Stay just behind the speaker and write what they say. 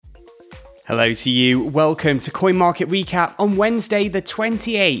Hello to you. Welcome to Coin Market Recap on Wednesday, the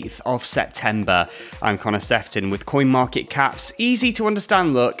 28th of September. I'm Connor Sefton with Coin Market Cap's easy to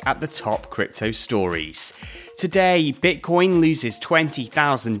understand look at the top crypto stories. Today, Bitcoin loses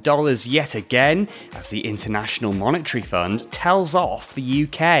 $20,000 yet again as the International Monetary Fund tells off the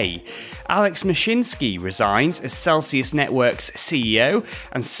UK. Alex Mashinsky resigns as Celsius Network's CEO,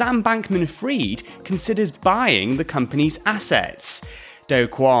 and Sam Bankman-Fried considers buying the company's assets. Do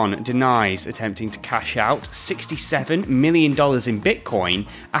Kwon denies attempting to cash out $67 million in Bitcoin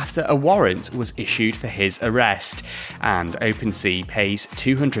after a warrant was issued for his arrest. And OpenSea pays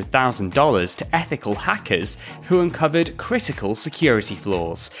 $200,000 to ethical hackers who uncovered critical security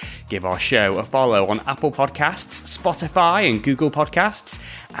flaws. Give our show a follow on Apple Podcasts, Spotify and Google Podcasts.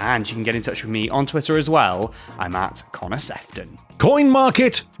 And you can get in touch with me on Twitter as well. I'm at Connor Sefton. Coin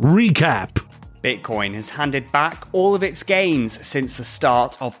Market Recap. Bitcoin has handed back all of its gains since the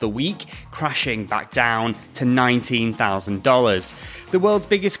start of the week, crashing back down to $19,000. The world's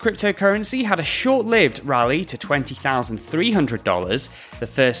biggest cryptocurrency had a short-lived rally to $20,300, the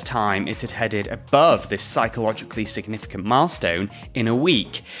first time it had headed above this psychologically significant milestone in a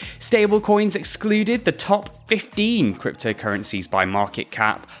week. Stablecoins excluded, the top 15 cryptocurrencies by market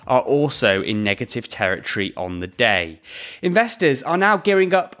cap are also in negative territory on the day. Investors are now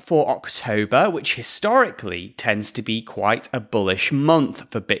gearing up for October, which historically tends to be quite a bullish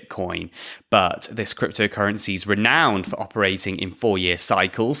month for Bitcoin. But this cryptocurrency is renowned for operating in 4-year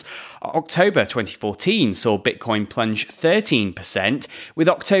cycles. October 2014 saw Bitcoin plunge 13%, with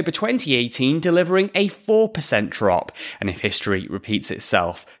October 2018 delivering a 4% drop. And if history repeats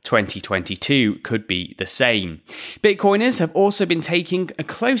itself, 2022 could be the same. Bitcoiners have also been taking a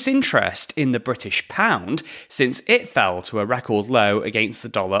close interest in the British pound since it fell to a record low against the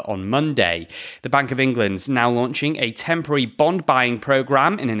dollar on Monday. The Bank of England's now launching a temporary bond buying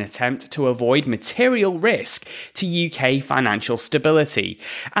programme in an attempt to avoid material risk to UK financial stability.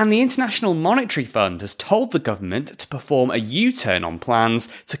 And the International Monetary Fund has told the government to perform a U-turn on plans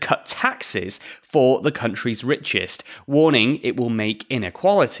to cut taxes for the country's richest, warning it will make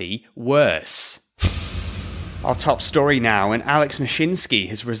inequality worse. Our top story now, and Alex Mashinsky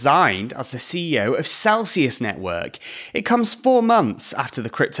has resigned as the CEO of Celsius Network. It comes 4 months after the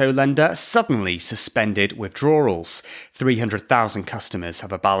crypto lender suddenly suspended withdrawals. 300,000 customers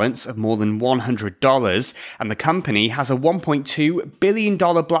have a balance of more than $100, and the company has a $1.2 billion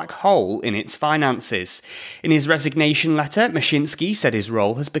black hole in its finances. In his resignation letter, Mashinsky said his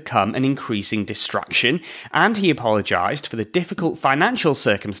role has become an increasing distraction, and he apologised for the difficult financial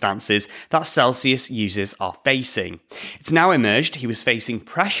circumstances that Celsius users are facing. It's now emerged he was facing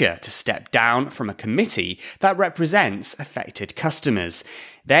pressure to step down from a committee that represents affected customers.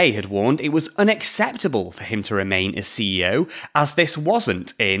 They had warned it was unacceptable for him to remain as CEO, as this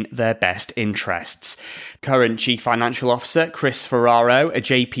wasn't in their best interests. Current Chief Financial Officer Chris Ferraro, a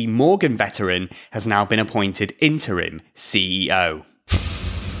JP Morgan veteran, has now been appointed interim CEO.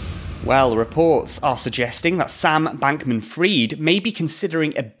 Well, reports are suggesting that Sam Bankman-Fried may be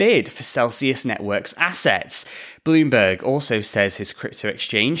considering a bid for Celsius Network's assets. Bloomberg also says his crypto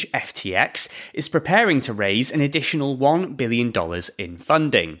exchange, FTX, is preparing to raise an additional $1 billion in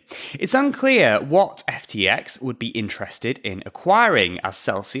funding. It's unclear what FTX would be interested in acquiring, as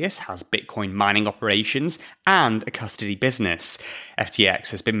Celsius has Bitcoin mining operations and a custody business.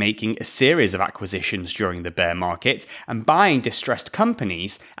 FTX has been making a series of acquisitions during the bear market and buying distressed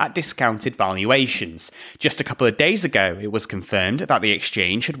companies at discounted valuations. Just a couple of days ago, it was confirmed that the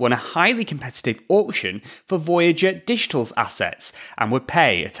exchange had won a highly competitive auction for Voyager Digital's assets and would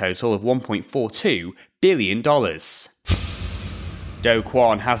pay a total of $1.42 billion. Do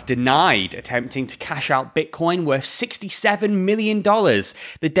Kwon has denied attempting to cash out Bitcoin worth $67 million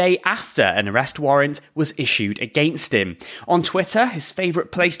the day after an arrest warrant was issued against him. On Twitter, his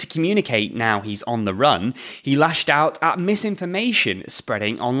favourite place to communicate now he's on the run, he lashed out at misinformation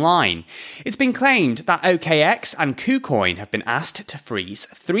spreading online. It's been claimed that OKX and KuCoin have been asked to freeze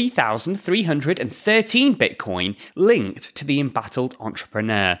 3,313 Bitcoin linked to the embattled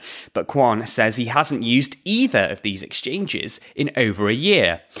entrepreneur, but Kwon says he hasn't used either of these exchanges in over a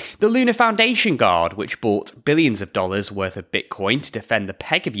year. The Luna Foundation Guard, which bought billions of dollars worth of Bitcoin to defend the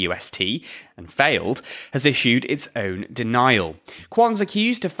peg of UST and failed, has issued its own denial. Kwon's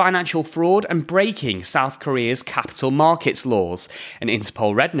accused of financial fraud and breaking South Korea's capital markets laws. An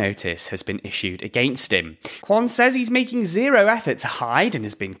Interpol Red Notice has been issued against him. Kwon says he's making zero effort to hide and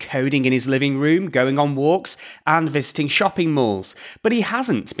has been coding in his living room, going on walks and visiting shopping malls, but he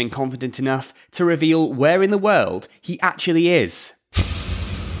hasn't been confident enough to reveal where in the world he actually is.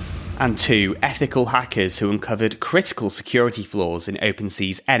 And 2, ethical hackers who uncovered critical security flaws in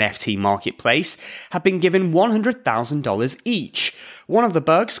OpenSea's NFT marketplace have been given $100,000 each. One of the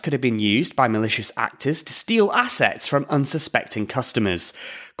bugs could have been used by malicious actors to steal assets from unsuspecting customers.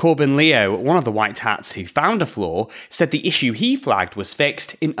 Corbin Leo, one of the white hats who found a flaw, said the issue he flagged was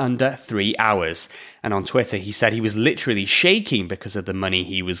fixed in under 3 hours. And on Twitter, he said he was literally shaking because of the money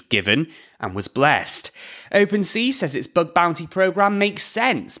he was given and was blessed. OpenSea says its bug bounty program makes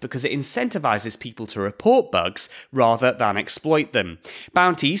sense because it incentivizes people to report bugs rather than exploit them.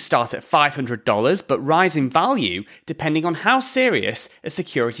 Bounties start at $500 but rise in value depending on how serious a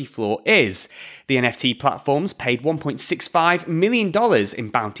security flaw is. The NFT platforms paid $1.65 million in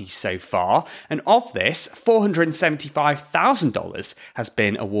bounties so far, and of this, $475,000 has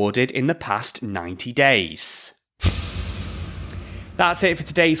been awarded in the past 90 days. That's it for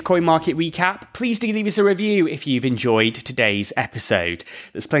today's Coin Market Recap. Please do leave us a review if you've enjoyed today's episode.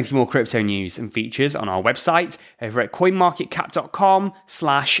 There's plenty more crypto news and features on our website over at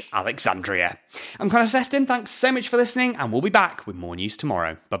coinmarketcap.com/Alexandria. I'm Connor Sefton. Thanks so much for listening, and we'll be back with more news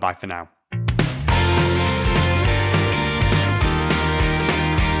tomorrow. Bye-bye for now.